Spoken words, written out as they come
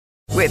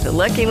With the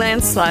Lucky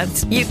Land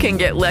Slots, you can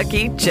get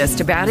lucky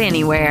just about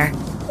anywhere.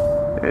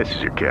 This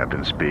is your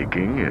captain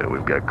speaking.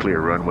 We've got clear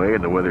runway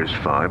and the weather's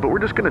fine, but we're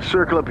just going to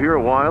circle up here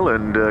a while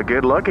and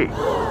get lucky.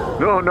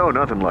 No,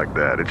 nothing like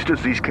that. It's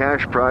just these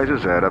cash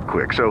prizes add up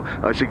quick. So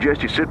I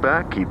suggest you sit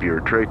back, keep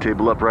your tray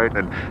table upright,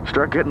 and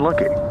start getting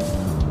lucky.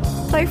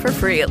 Play for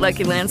free at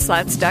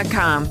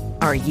LuckyLandSlots.com.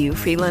 Are you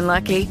feeling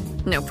lucky?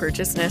 No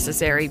purchase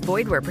necessary.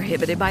 Void where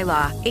prohibited by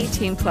law.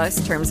 18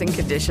 plus terms and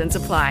conditions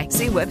apply.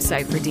 See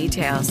website for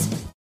details.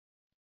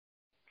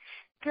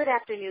 Good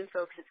afternoon,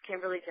 folks. It's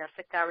Kimberly,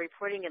 Jesika,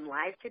 reporting in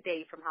live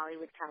today from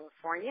Hollywood,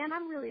 California, and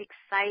I'm really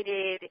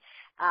excited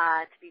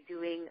to be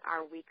doing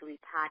our weekly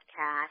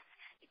podcast.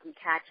 You can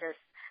catch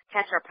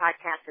our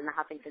podcast in the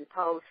Huffington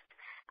Post,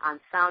 on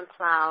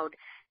SoundCloud,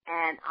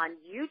 and on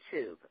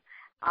YouTube.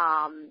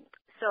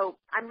 So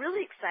I'm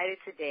really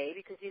excited today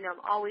because,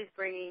 I'm always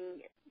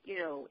bringing,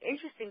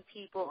 interesting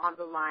people on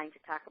the line to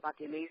talk about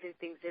the amazing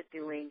things they're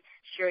doing,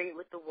 sharing it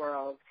with the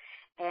world.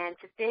 And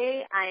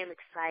today I am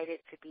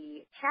excited to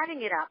be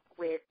chatting it up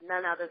with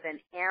none other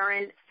than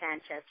Aaron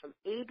Sanchez from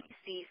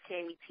ABC's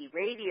KMET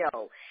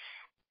Radio.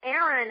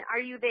 Aaron, are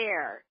you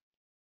there?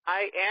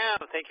 I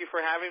am. Thank you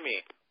for having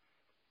me.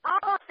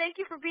 Oh, thank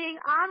you for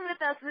being on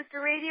with us, Mr.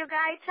 Radio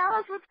Guy. Tell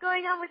us what's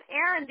going on with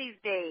Aaron these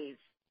days.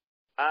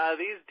 Wow,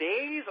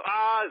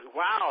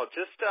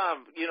 just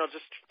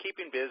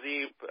keeping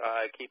busy,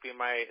 keeping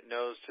my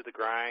nose to the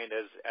grind,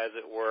 as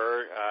it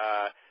were.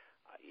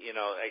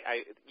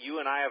 You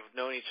and I have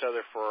known each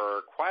other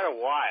for quite a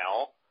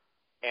while,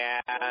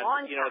 and a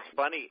long time. It's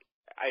funny.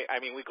 I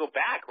mean, we go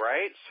back,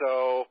 right?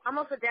 So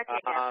almost a decade,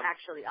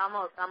 actually,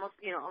 almost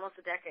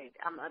a decade.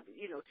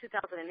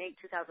 2008,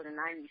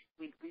 2009,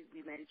 we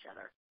met each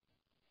other.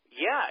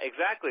 Yeah,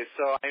 exactly.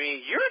 So, I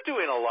mean, you're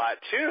doing a lot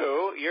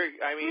too. You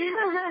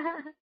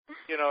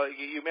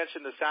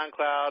mentioned the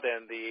SoundCloud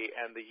and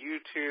the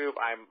YouTube.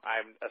 I'm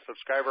a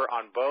subscriber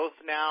on both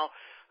now.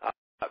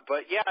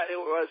 But yeah,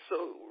 it was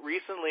so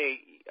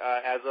recently,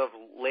 as of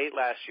late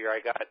last year,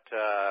 I got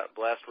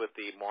blessed with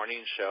the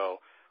morning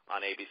show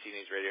on ABC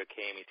News Radio,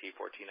 KMET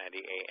 1490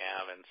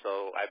 AM, and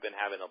so I've been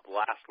having a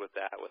blast with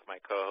that with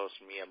my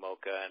co-hosts Mia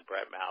Mocha and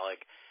Brett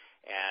Malik.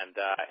 And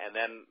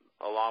then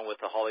along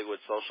with the Hollywood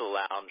Social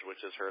Lounge,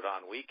 which is heard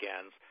on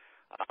weekends,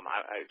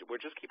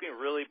 we're just keeping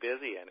really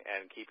busy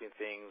and keeping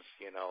things,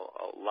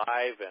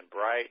 alive and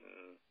bright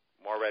and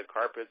more red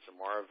carpets and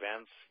more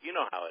events. You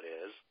know how it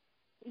is.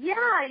 Yeah,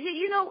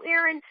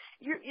 Aaron,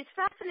 it's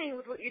fascinating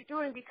with what you're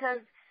doing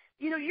because,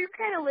 you're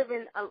kind of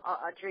living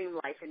a dream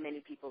life in many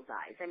people's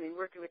eyes. I mean,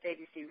 working with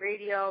ABC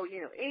Radio,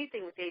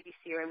 anything with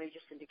ABC or major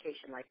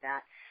syndication like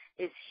that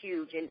is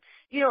huge. And,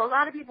 a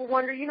lot of people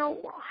wonder,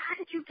 how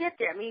did you get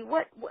there? I mean,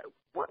 when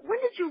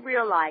did you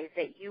realize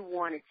that you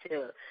wanted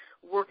to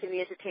work in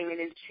the entertainment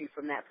industry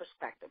from that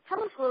perspective?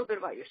 Tell us a little bit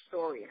about your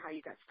story and how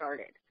you got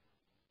started.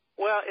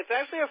 Well, it's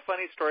actually a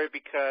funny story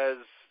because,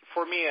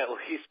 for me at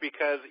least,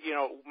 because,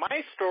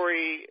 my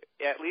story,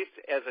 at least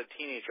as a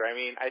teenager, I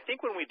mean, I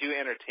think when we do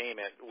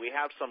entertainment, we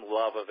have some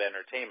love of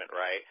entertainment,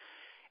 right?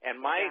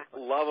 And my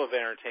love of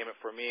entertainment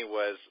for me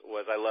was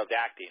I loved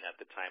acting at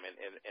the time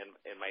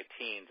in my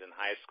teens in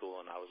high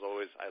school, and I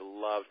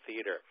loved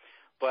theater.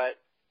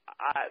 But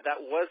that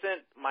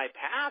wasn't my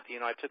path.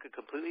 I took a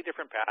completely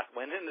different path,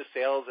 went into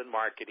sales and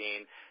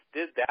marketing,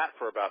 did that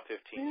for about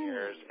 15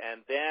 years,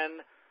 and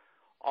then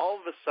all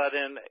of a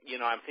sudden,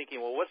 I'm thinking,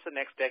 well, what's the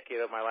next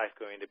decade of my life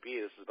going to be?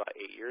 This is about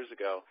 8 years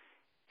ago.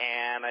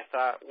 And I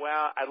thought,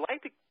 well, I'd like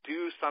to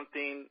do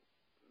something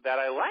that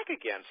I like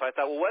again. So I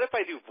thought, well, what if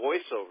I do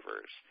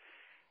voiceovers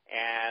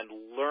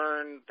and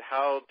learn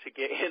how to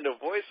get into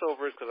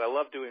voiceovers because I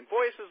love doing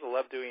voices. I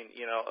love doing,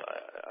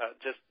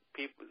 just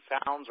people,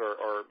 sounds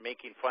or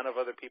making fun of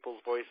other people's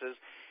voices.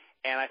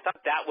 And I thought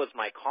that was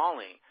my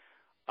calling.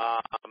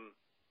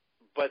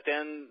 But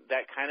then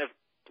that kind of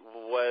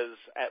was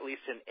at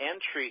least an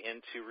entry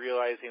into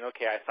realizing,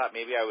 okay, I thought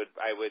maybe I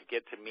would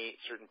get to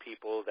meet certain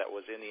people that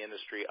was in the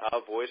industry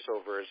of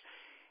voiceovers,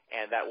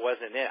 and that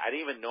wasn't it. I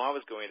didn't even know I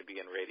was going to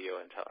be in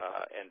radio and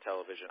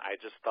television. I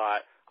just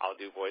thought I'll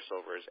do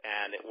voiceovers,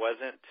 and it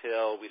wasn't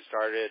till we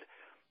started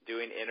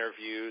doing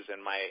interviews,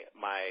 and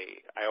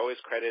I always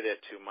credit it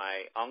to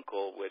my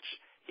uncle, which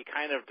he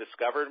kind of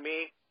discovered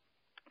me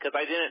because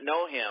I didn't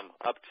know him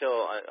up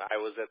till I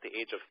was at the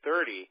age of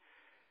 30.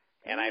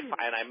 And I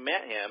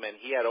met him, and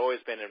he had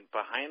always been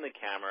behind the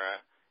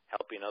camera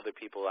helping other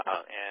people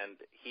out. And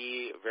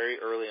he very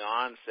early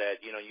on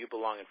said, you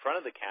belong in front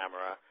of the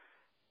camera.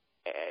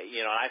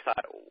 And I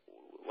thought,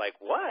 like,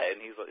 what? And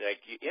he's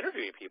like, you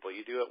interview people,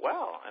 you do it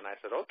well. And I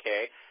said,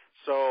 okay.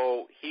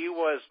 So he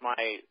was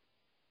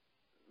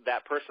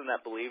that person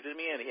that believed in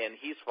me, and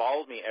he's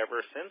followed me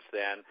ever since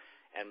then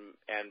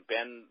and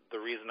been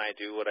the reason I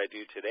do what I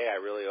do today. I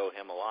really owe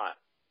him a lot.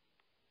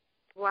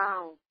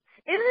 Wow.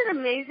 Isn't it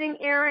amazing,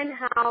 Aaron,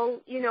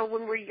 how,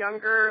 when we're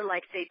younger,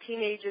 like, say,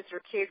 teenagers or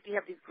kids, we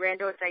have these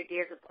grandiose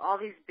ideas of all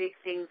these big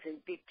things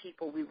and big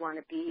people we want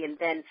to be, and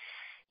then,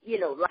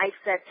 life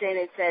sets in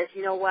and says,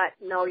 you know what,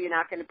 no, you're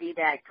not going to be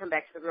that. Come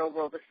back to the real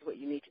world. This is what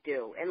you need to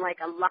do. And, like,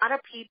 a lot of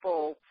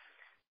people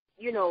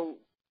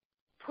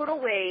put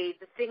away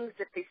the things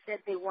that they said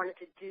they wanted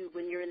to do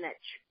when you're in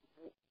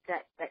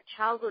that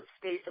childhood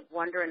space of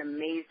wonder and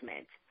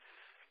amazement.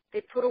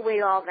 They put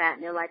away all that,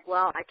 and they're like,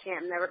 well,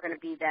 I'm never going to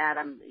be that.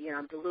 I'm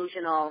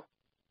delusional.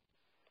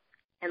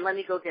 And let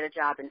me go get a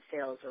job in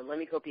sales, or let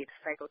me go be a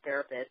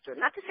psychotherapist, or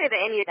not to say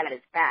that any of that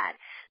is bad,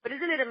 but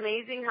isn't it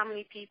amazing how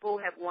many people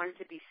have wanted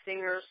to be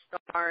singers,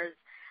 stars,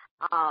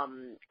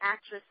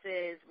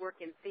 actresses, work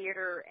in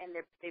theater, and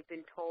they've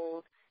been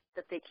told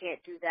that they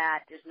can't do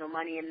that. There's no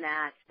money in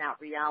that. It's not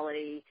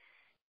reality.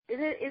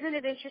 Isn't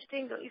it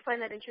interesting? Don't you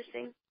find that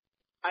interesting?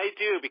 I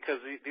do, because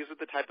these are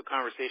the type of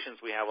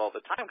conversations we have all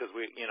the time, because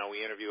we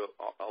interview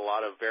a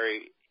lot of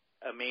very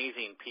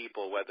amazing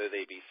people, whether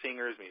they be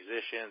singers,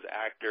 musicians,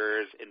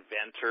 actors,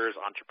 inventors,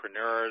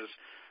 entrepreneurs,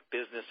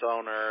 business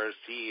owners,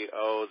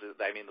 CEOs.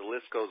 I mean, the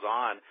list goes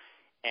on.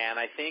 And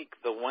I think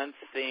the one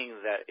thing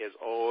that is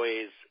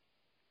always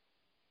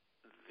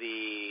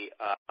the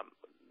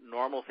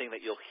normal thing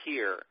that you'll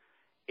hear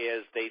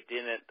is they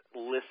didn't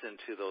listen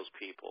to those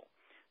people.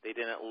 They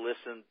didn't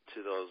listen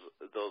to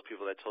those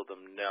people that told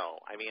them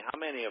no. I mean, how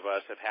many of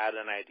us have had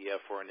an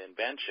idea for an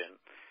invention,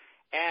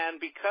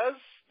 and because,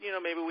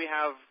 maybe we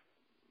have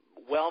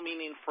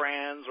well-meaning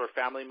friends or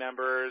family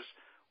members,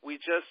 we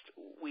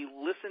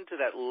listen to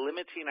that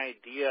limiting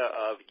idea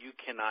of you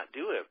cannot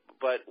do it.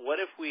 But what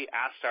if we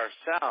asked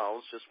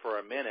ourselves just for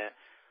a minute,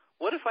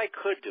 what if I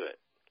could do it?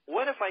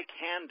 What if I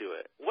can do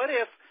it? What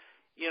if,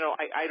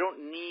 I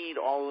don't need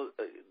all of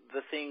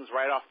the things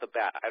right off the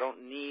bat. I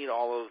don't need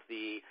all of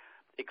the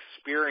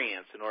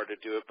experience in order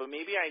to do it, but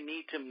maybe I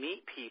need to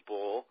meet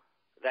people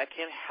that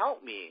can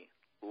help me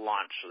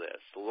launch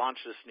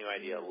this new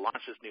idea,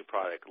 launch this new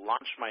product,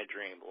 launch my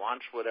dream,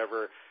 launch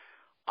whatever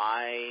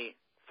I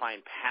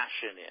find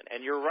passion in.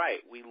 And you're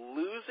right, we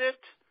lose it.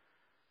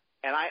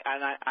 And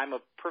I'm a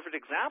perfect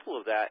example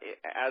of that.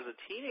 As a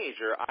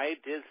teenager, I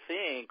did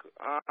think,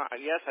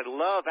 yes, I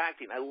love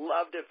acting. I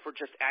loved it for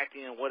just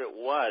acting and what it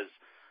was.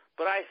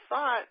 But I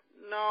thought,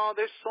 no,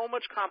 there's so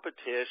much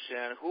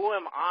competition. Who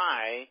am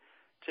I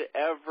to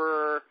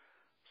ever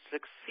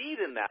succeed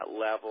in that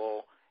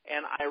level?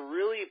 And I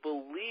really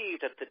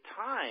believed at the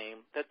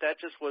time that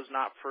just was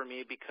not for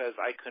me because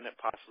I couldn't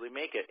possibly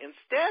make it.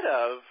 Instead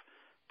of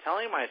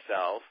telling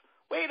myself,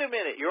 wait a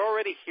minute, you're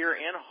already here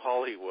in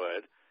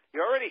Hollywood.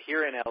 You're already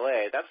here in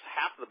L.A. That's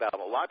half the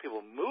battle. A lot of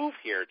people move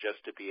here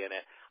just to be in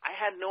it. I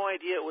had no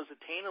idea it was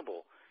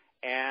attainable.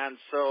 And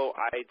so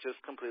I just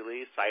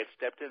completely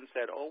sidestepped it and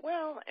said, oh,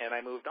 well, and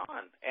I moved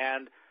on.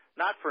 And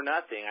not for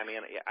nothing. I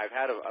mean, I've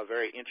had a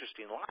very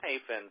interesting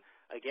life, and,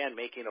 again,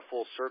 making a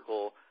full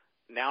circle,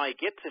 now I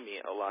get to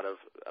meet a lot of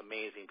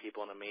amazing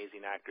people and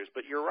amazing actors.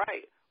 But you're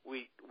right.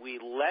 We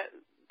let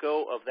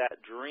go of that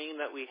dream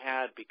that we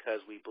had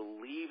because we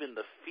believe in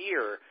the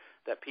fear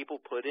that people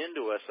put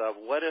into us of,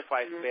 what if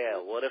I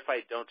fail? What if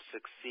I don't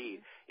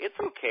succeed? It's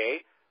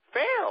okay.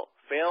 Fail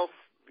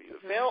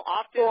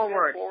often.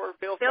 Forward.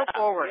 Fail fast.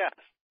 Forward.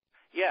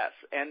 Yes.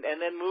 And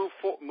then move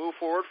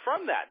forward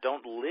from that.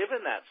 Don't live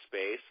in that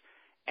space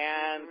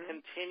and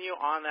continue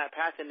on that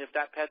path. And if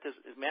that path is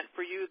meant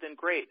for you, then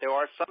great. There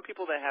are some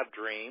people that have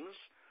dreams,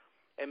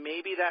 and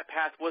maybe that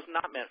path was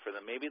not meant for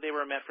them. Maybe they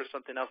were meant for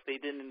something else they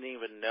didn't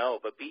even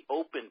know, but be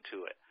open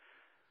to it.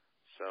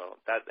 So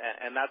that's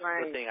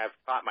right. The thing I've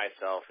taught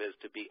myself, is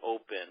to be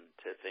open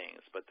to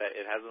things, but that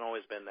it hasn't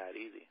always been that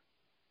easy.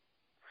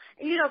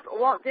 If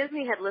Walt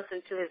Disney had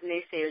listened to his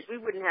naysayers, we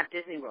wouldn't have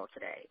Disney World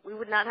today. We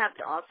would not have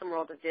the awesome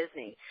world of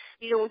Disney.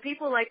 When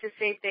people like to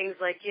say things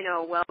like,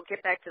 well,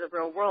 get back to the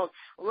real world.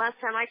 Well, last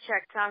time I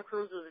checked, Tom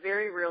Cruise was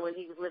very real and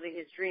he was living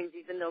his dreams,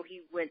 even though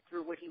he went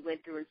through what he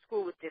went through in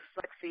school with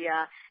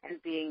dyslexia and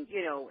being,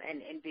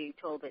 and being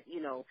told that,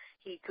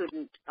 he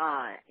couldn't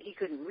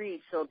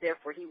read, so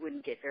therefore he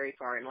wouldn't get very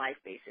far in life,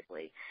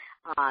 basically.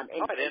 I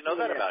didn't know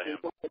that about him.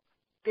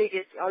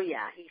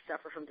 He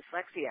suffered from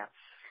dyslexia.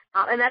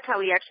 And that's how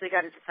he actually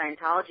got into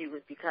Scientology, was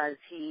because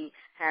he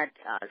had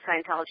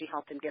Scientology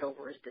helped him get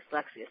over his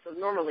dyslexia. So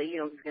normally,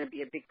 he's going to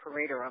be a big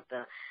parader of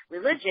the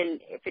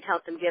religion if it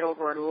helped him get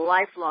over a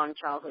lifelong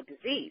childhood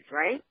disease,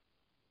 right?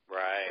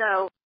 Right.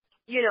 So,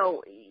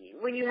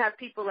 when you have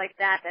people like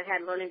that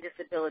had learning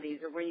disabilities,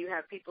 or when you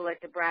have people like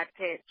the Brad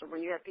Pitts, or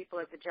when you have people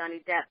like the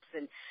Johnny Depps,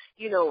 and,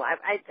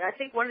 I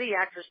think one of the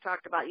actors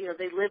talked about,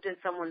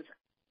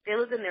 they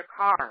lived in their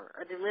car,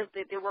 or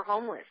they were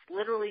homeless.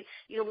 Literally,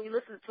 when you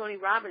listen to Tony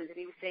Robbins, and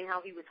he was saying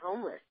how he was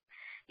homeless,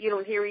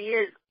 and here he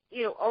is,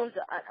 owns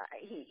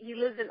he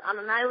lives on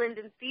an island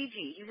in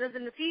Fiji. He lives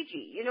in the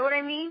Fiji. You know what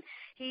I mean?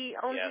 He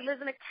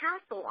lives in a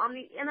castle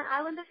in the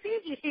island of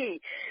Fiji.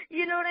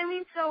 You know what I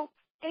mean? So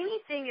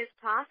anything is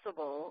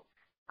possible.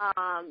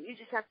 You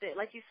just have to,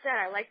 like you said,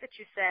 I like that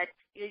you said,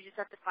 you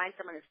just have to find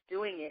someone that's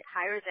doing it,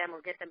 hire them,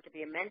 or get them to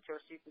be a mentor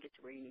so you can get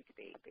to where you need to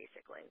be,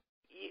 basically.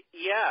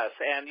 Yes,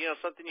 and,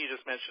 something you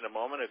just mentioned a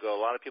moment ago,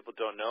 a lot of people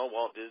don't know,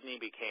 Walt Disney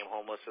became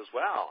homeless as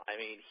well. I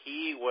mean,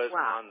 he was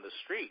on the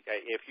street.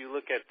 If you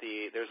look at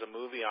there's a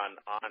movie on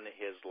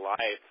his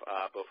life,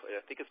 I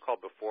think it's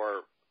called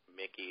Before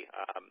Mickey.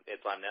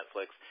 It's on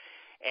Netflix.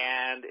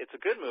 And it's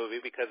a good movie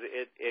because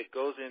it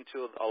goes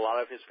into a lot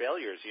of his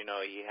failures. You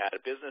know, he had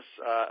business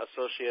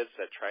associates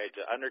that tried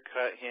to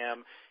undercut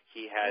him.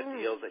 He had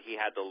deals that he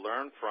had to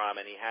learn from,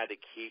 and he had to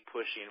keep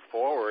pushing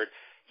forward.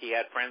 He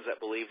had friends that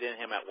believed in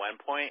him at one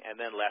point and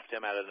then left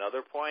him at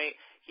another point.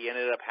 He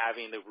ended up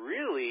having to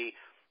really,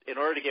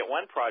 in order to get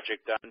one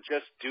project done,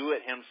 just do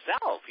it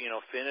himself, you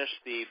know, finish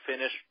the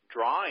finished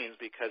drawings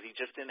because he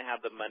just didn't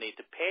have the money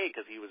to pay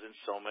because he was in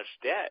so much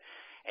debt.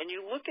 And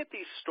you look at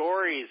these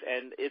stories,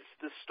 and it's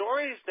the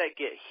stories that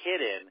get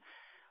hidden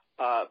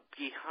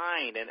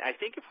behind. And I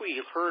think if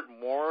we heard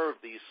more of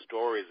these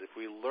stories, if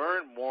we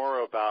learned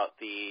more about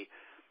the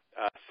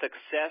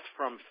success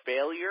from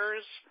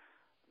failures,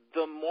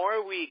 the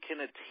more we can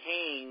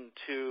attain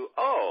to,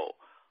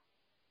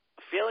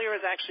 failure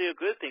is actually a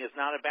good thing. It's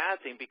not a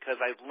bad thing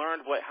because I've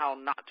learned how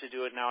not to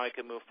do it. Now I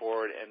can move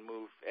forward and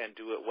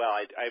do it well.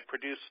 I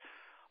produce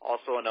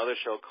also another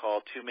show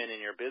called 2 Men in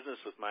Your Business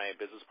with my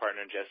business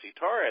partner, Jesika,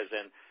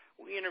 and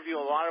we interview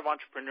a lot of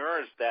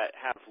entrepreneurs that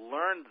have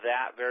learned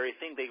that very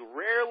thing. They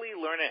rarely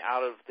learn it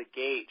out of the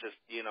gate, just,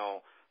 you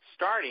know,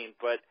 starting,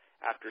 but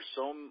after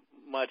so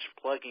much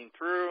plugging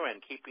through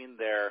and keeping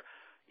their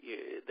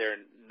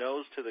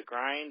nose to the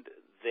grind,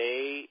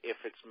 if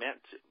it's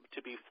meant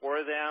to be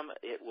for them,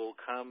 it will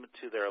come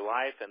to their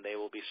life and they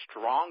will be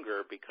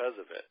stronger because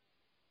of it.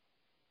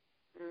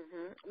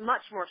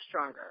 Much more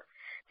stronger.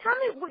 Tell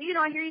me, you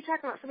know, I hear you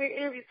talking about some of your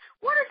interviews.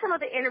 What are some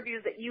of the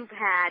interviews that you've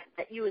had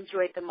that you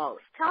enjoyed the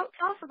most? Tell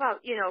us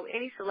about, you know,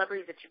 any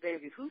celebrities that you've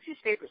interviewed. Who's your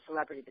favorite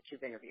celebrity that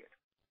you've interviewed?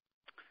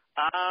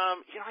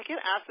 You know, I get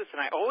asked this,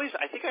 and I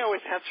think I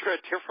always answer a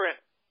different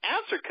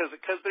answer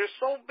because there's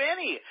so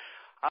many.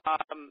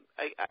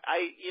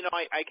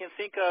 I can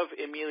think of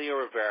Emilio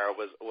Rivera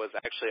was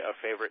actually a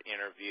favorite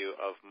interview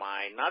of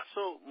mine. Not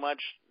so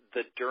much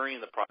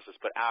during the process,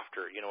 but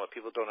after. You know, what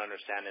people don't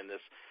understand in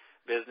this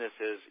business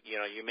is, you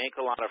know, you make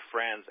a lot of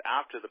friends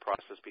after the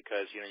process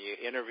because, you know, you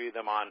interview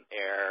them on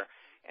air,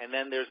 and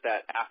then there's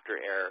that after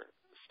air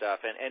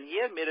stuff. And he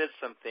admitted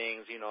some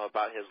things, you know,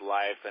 about his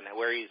life and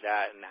where he's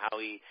at and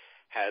how he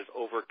has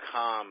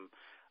overcome,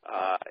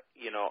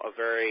 you know, a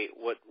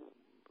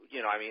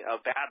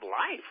bad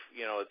life.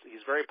 You know,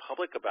 he's very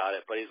public about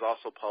it, but he's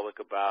also public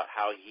about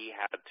how he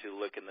had to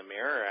look in the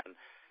mirror and,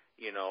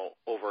 you know,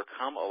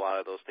 overcome a lot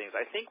of those things.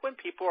 I think when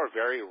people are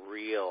very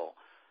real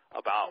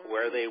about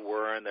where they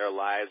were in their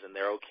lives and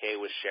they're okay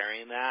with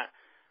sharing that,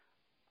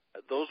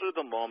 those are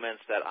the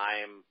moments that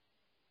I'm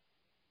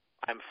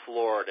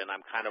floored and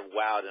I'm kind of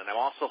wowed, and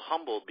I'm also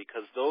humbled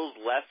because those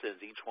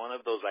lessons, each one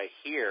of those I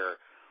hear,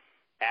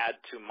 add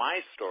to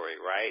my story,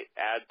 right?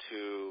 Add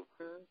to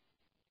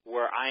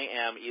where I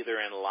am either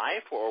in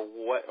life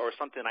or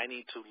something I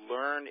need to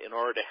learn in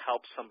order to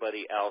help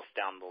somebody else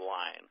down the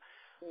line.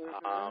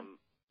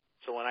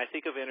 So when I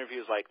think of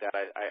interviews like that,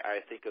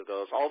 I think of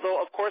those. Although,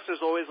 of course,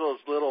 there's always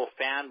those little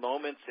fan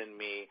moments in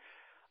me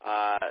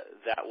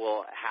that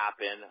will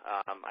happen.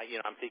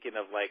 I'm thinking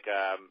of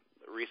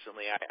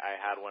recently I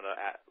had one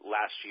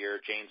last year,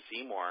 Jane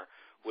Seymour,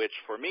 which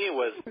for me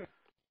was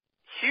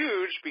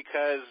huge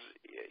because,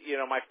 you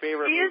know, my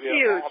favorite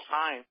movie of all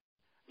time,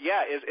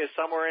 is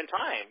Somewhere in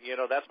Time. You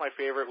know, that's my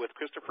favorite with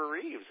Christopher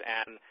Reeves.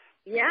 And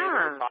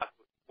talk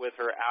with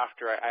her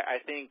after, I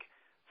think,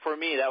 for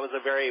me, that was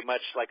a very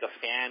much like a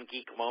fan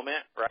geek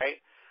moment,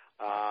 right?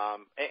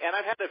 And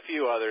I've had a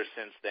few others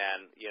since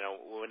then, you know,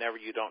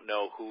 whenever you don't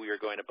know who you're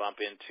going to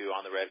bump into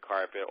on the red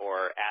carpet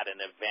or at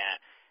an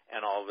event,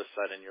 and all of a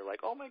sudden you're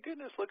like, oh, my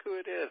goodness, look who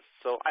it is.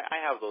 So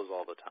I have those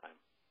all the time.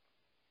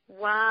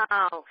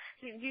 Wow.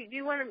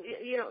 You want to,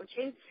 you know,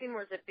 Jane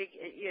Seymour is a big,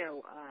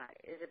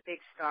 is a big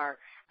star,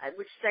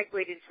 which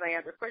segued into my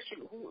other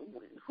question.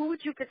 Who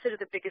would you consider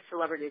the biggest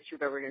celebrity that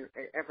you've ever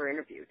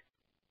interviewed?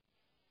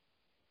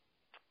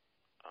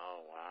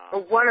 Oh, wow.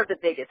 Or one of the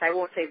biggest. I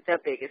won't say the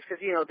biggest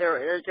because, you know, they'll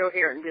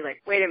hear it and be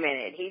like, wait a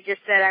minute, he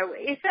just said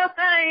you know what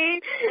I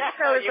mean?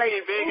 So it's like,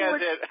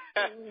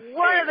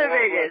 one of the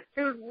biggest.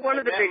 Who's one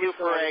of the biggest?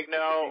 Lou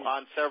Ferrigno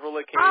on several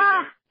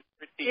occasions.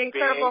 The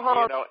Incredible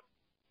Hulk. You know,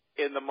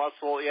 in the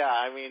muscle,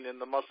 in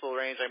the muscle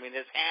range. I mean,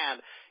 his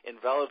hand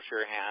envelops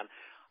your hand.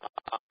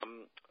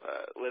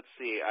 Let's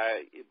see.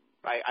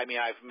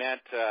 I've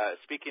met,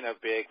 speaking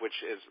of big, which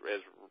is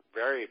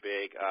very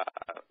big,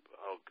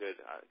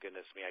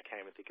 goodness me, I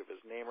can't even think of his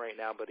name right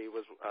now, but he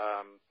was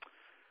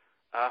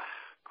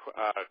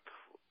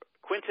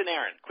Quentin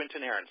Aaron.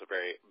 Quentin Aaron's a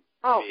very big.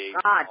 Oh,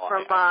 God,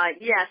 from,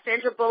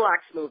 Sandra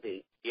Bullock's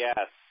movie. Yes,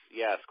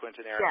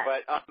 Quentin Aaron. Yes.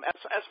 But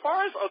as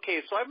far as,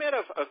 so I met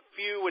a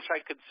few which I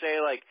could say,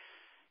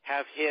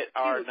 have hit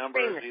our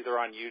numbers either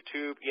on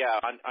YouTube. Yeah,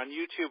 on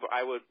YouTube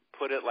I would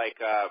put it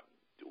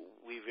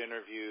we've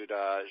interviewed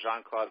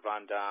Jean-Claude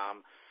Van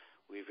Damme.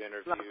 We've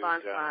interviewed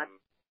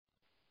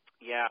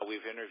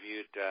we've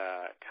interviewed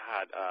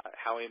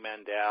Howie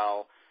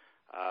Mandel.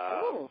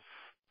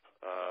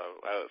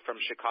 From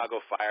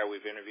Chicago Fire,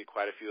 we've interviewed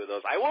quite a few of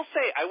those. I will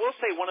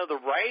say one of the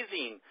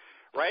rising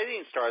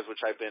stars,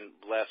 which I've been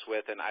blessed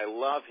with, and I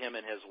love him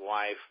and his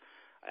wife,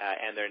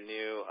 and their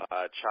new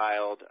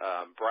child,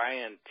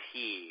 Brian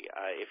T.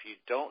 If you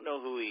don't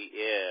know who he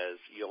is,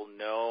 you'll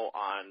know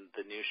on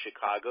the new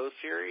Chicago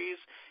series,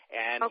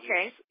 and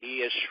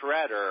he is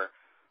Shredder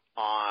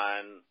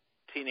on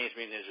Teenage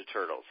Mutant Ninja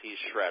Turtles. He's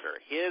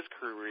Shredder. His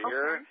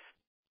career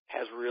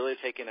has really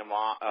taken him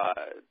off.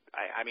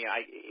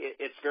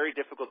 It's very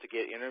difficult to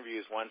get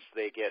interviews once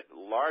they get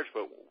large,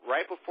 but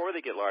right before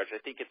they get large, I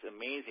think it's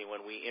amazing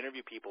when we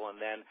interview people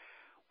and then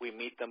we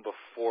meet them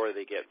before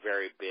they get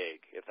very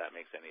big, if that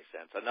makes any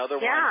sense. Another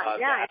one.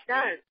 Yeah, it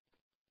does.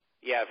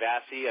 Yeah,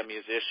 Vassie, a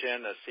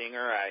musician, a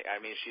singer. I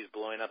mean, she's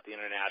blowing up the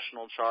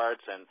international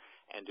charts and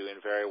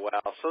doing very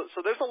well.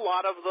 So there's a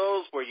lot of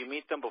those where you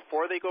meet them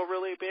before they go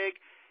really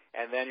big,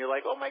 and then you're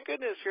like, oh my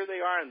goodness, here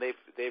they are, and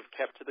they've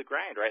kept to the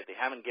grind, right? They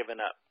haven't given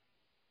up.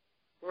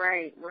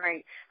 Right.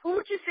 Who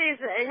would you say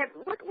is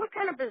what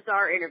kind of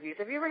bizarre interviews?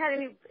 Have you ever had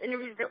any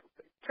interviews that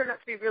turned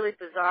out to be really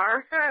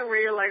bizarre, where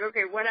you're like,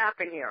 okay, what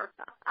happened here?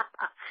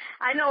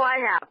 I know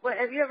I have. But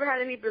have you ever had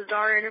any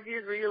bizarre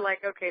interviews where you're like,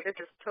 okay, this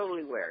is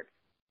totally weird?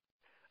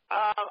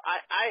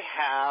 I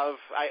have.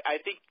 I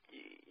think,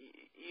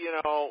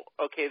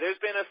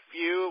 there's been a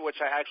few which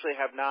I actually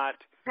have not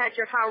had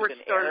your Howard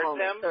Stern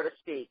moment, so to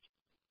speak.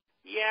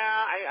 Yeah,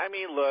 I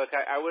mean, look,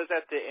 I was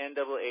at the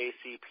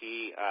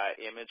NAACP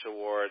Image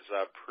Awards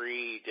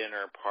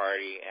pre-dinner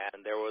party,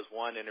 and there was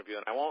one interview,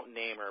 and I won't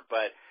name her,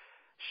 but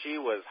she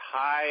was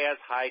high as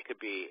high could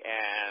be,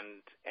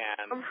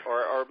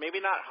 or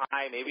maybe not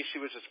high, maybe she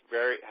was just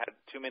had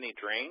too many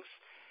drinks.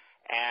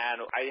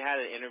 And I had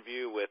an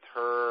interview with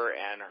her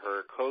and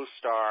her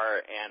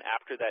co-star, and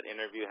after that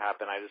interview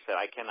happened, I just said,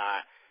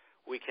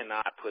 we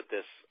cannot put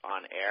this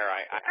on air.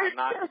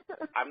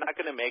 I'm not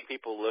going to make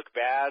people look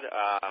bad.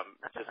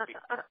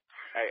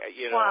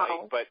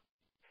 Wow. But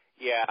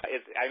yeah,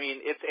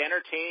 it's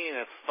entertaining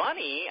and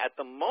funny at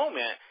the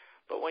moment.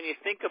 But when you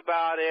think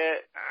about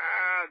it,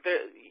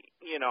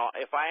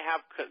 if I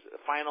have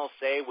final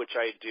say, which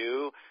I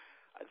do,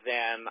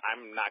 then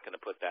I'm not going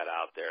to put that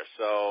out there.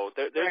 So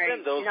there's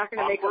been those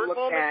awkward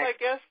moments, I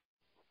guess.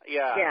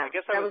 Yeah, I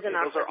guess those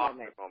are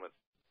awkward moments.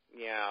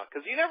 Yeah,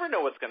 because you never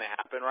know what's going to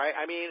happen, right?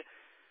 I mean,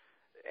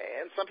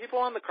 and some people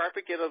on the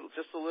carpet get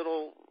just a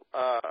little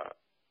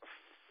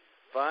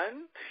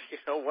fun.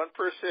 One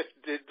person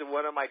did to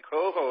one of my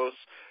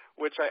co-hosts,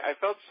 which I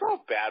felt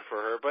so bad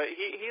for her, but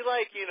he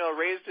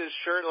raised his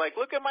shirt like,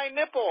 look at my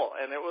nipple,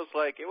 and it was a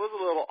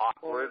little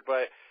awkward,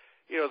 but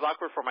it was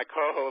awkward for my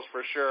co-host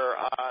for sure.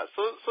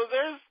 So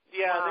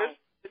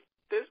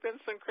there's been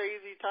some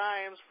crazy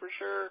times for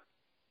sure.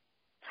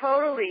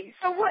 Totally.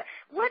 So what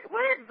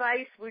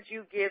advice would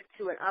you give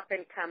to an up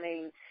and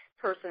coming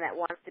person that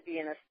wants to be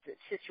in a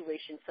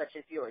situation such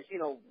as yours?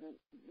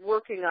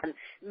 Working on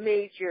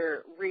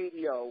major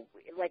radio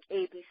like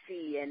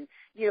ABC, and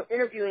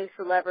interviewing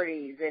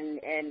celebrities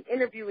and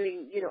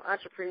interviewing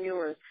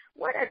entrepreneurs.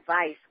 What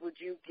advice would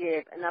you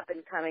give an up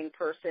and coming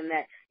person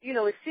that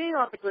is seeing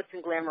all the glitz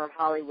and glamour of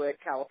Hollywood,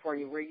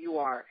 California, where you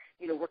are,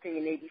 working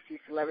in ABC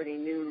Celebrity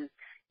News,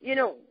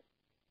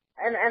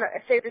 and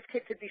say this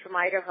kid could be from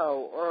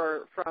Idaho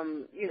or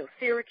from,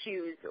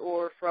 Syracuse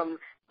or from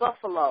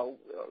Buffalo,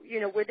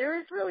 where there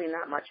is really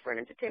not much for an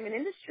entertainment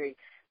industry.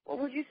 What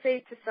would you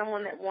say to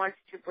someone that wants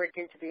to break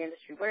into the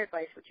industry? What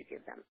advice would you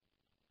give them?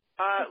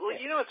 Well,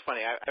 it's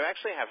funny. I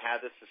actually have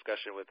had this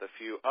discussion with a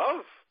few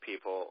of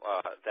people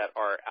that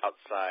are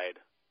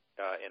outside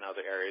in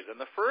other areas. And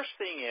the first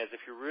thing is,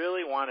 if you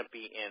really want to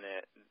be in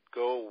it,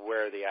 go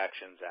where the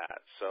action's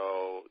at.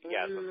 So,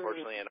 yes,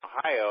 unfortunately in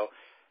Ohio,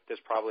 there's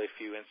probably a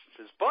few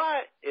instances,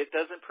 but it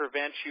doesn't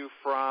prevent you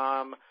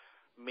from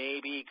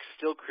maybe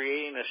still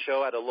creating a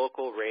show at a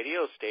local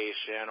radio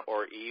station,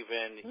 or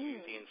even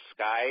using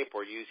Skype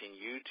or using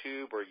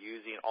YouTube or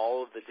using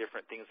all of the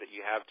different things that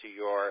you have to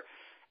your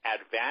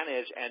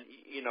advantage. And,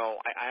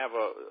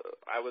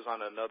 I was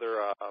on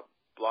another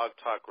blog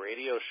talk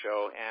radio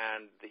show,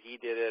 and he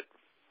did it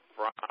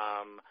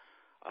from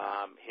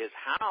his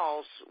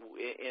house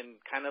in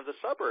kind of the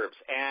suburbs.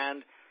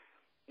 And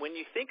when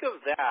you think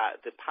of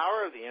that, the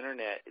power of the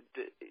internet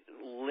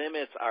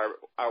limits our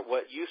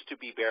what used to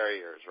be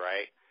barriers,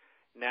 right?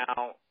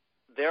 Now,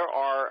 there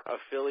are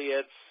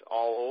affiliates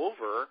all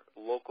over,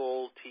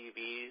 local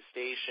TV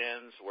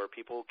stations where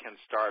people can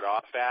start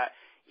off at,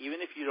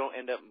 even if you don't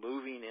end up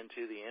moving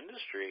into the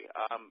industry.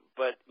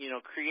 But,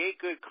 create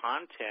good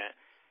content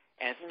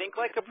and think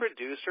like a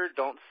producer.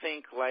 Don't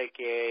think like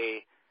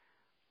and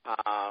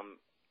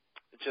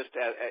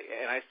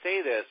I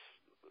say this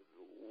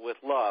with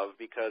love,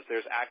 because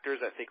there's actors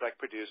that think like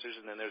producers,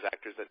 and then there's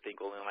actors that think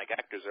only like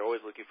actors. They're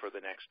always looking for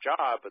the next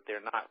job, but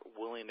they're not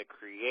willing to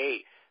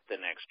create the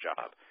next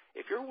job.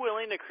 If you're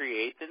willing to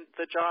create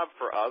the job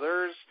for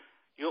others,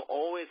 you'll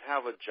always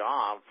have a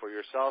job for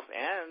yourself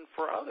and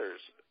for others.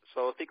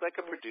 So think like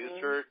a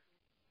producer,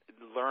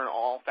 learn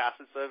all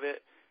facets of it,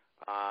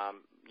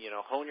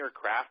 hone your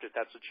craft if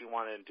that's what you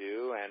want to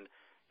do, and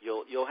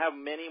you'll have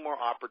many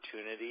more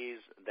opportunities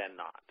than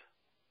not.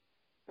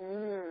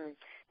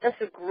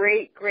 That's a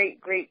great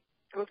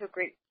Those are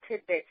great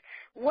tidbits.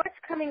 What's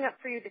coming up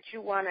for you that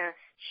you want to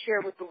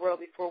share with the world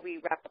before we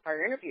wrap up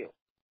our interview?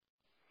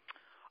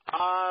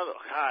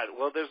 God,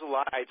 well, there's a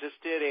lot. I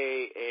just did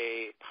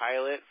a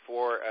pilot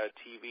for a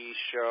TV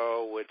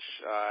show which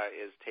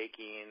is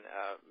taking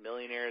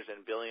millionaires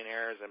and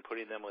billionaires and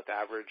putting them with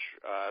average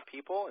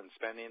people and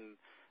spending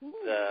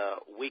the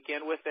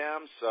weekend with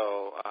them.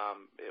 So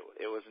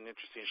it was an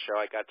interesting show.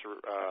 I got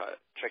to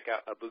check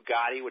out a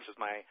Bugatti, which is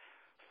my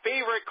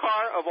favorite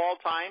car of all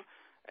time.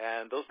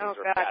 And those things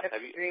are fast. That's a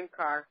dream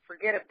car.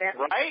 Forget a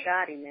Bentley, right?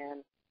 Bugatti,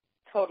 man.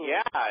 Totally.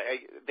 Yeah, I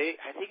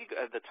think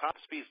the top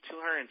speed is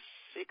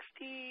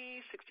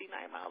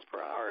 69 miles per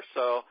hour.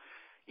 So,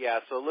 yeah,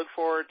 so look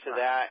forward to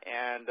that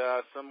and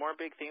some more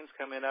big things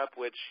coming up,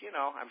 which,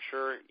 I'm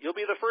sure you'll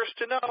be the first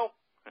to know.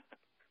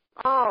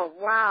 Oh,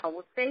 wow.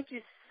 Well, thank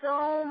you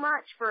so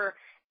much for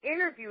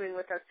interviewing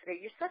with us today.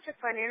 You're such a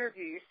fun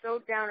interview. You're so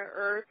down to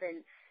earth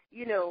and,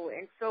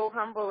 and so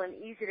humble and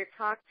easy to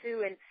talk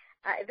to. And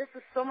this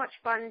was so much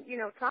fun,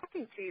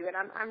 talking to you, and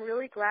I'm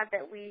really glad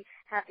that we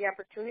have the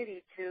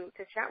opportunity to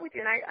chat with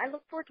you, and I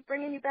look forward to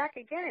bringing you back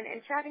again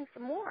and chatting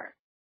some more.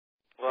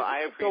 Well, I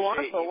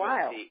appreciate the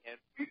invite.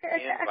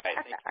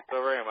 Thank you so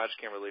very much,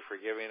 Kimberly, for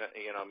giving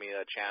me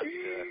a chance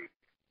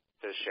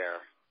to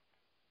share.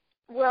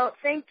 Well,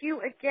 thank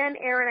you again,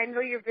 Aaron. I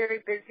know you're very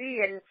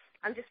busy, and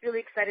I'm just really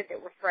excited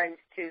that we're friends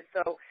too.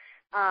 So,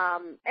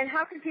 and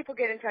how can people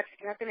get in touch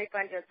with you? How can they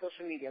find you on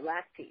social media?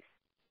 Last piece.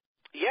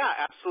 Yeah,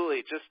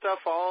 absolutely. Just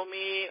follow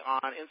me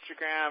on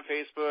Instagram,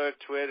 Facebook,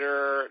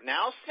 Twitter,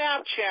 now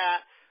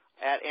Snapchat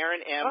at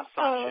Aaron M.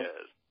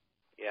 Sanchez.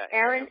 Yeah,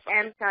 Aaron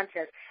M.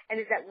 Sanchez. And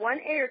is that one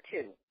A or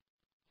two?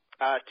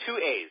 2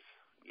 A's,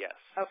 yes.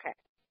 Okay.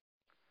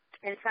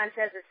 And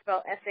Sanchez is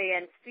spelled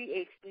Sanchez.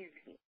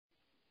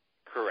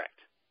 Correct.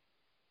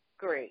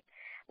 Great.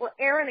 Well,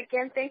 Aaron,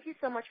 again, thank you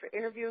so much for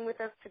interviewing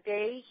with us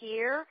today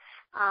here.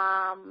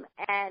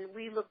 And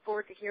we look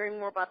forward to hearing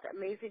more about the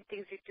amazing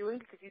things you're doing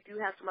because you do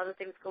have some other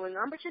things going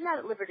on, but you're not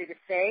at liberty to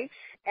say.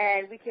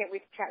 And we can't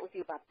wait to chat with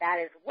you about that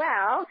as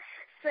well.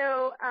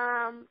 So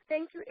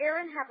thank you,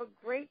 Aaron. Have a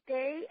great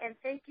day. And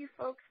thank you,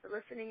 folks, for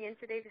listening in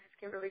today. This is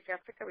Kimberly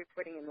Jesika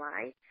reporting in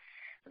live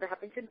for the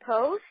Huffington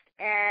Post.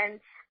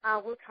 And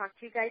we'll talk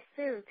to you guys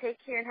soon.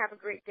 Take care and have a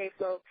great day,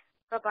 folks.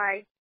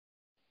 Bye-bye.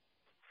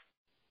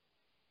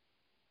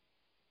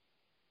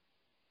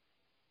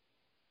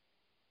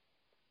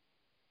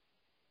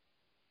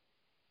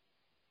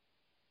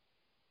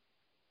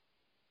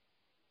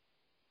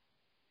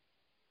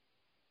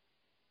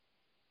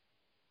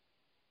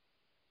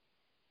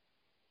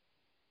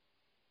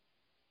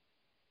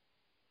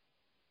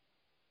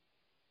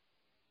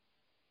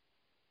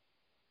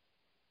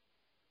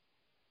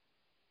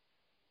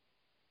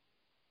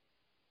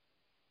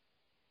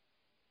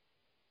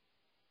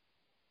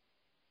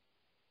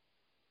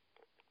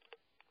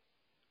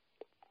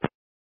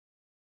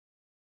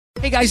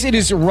 Hey guys, it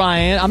is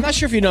Ryan. I'm not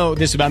sure if you know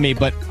this about me,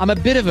 but I'm a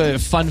bit of a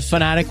fun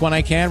fanatic when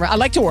I can. I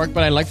like to work,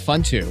 but I like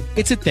fun too.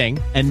 It's a thing.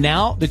 And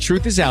now the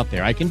truth is out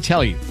there. I can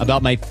tell you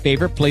about my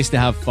favorite place to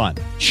have fun.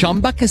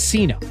 Chumba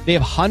Casino. They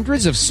have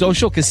hundreds of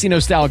social casino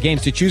style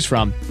games to choose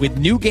from with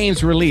new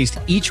games released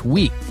each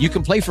week. You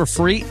can play for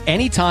free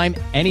anytime,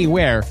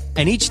 anywhere.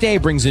 And each day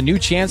brings a new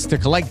chance to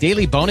collect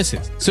daily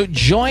bonuses. So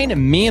join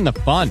me in the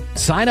fun.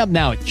 Sign up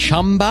now at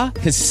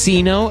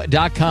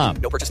ChumbaCasino.com.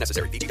 No purchase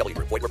necessary. VGW.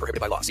 Void where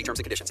prohibited by law. See terms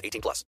and conditions. 18+.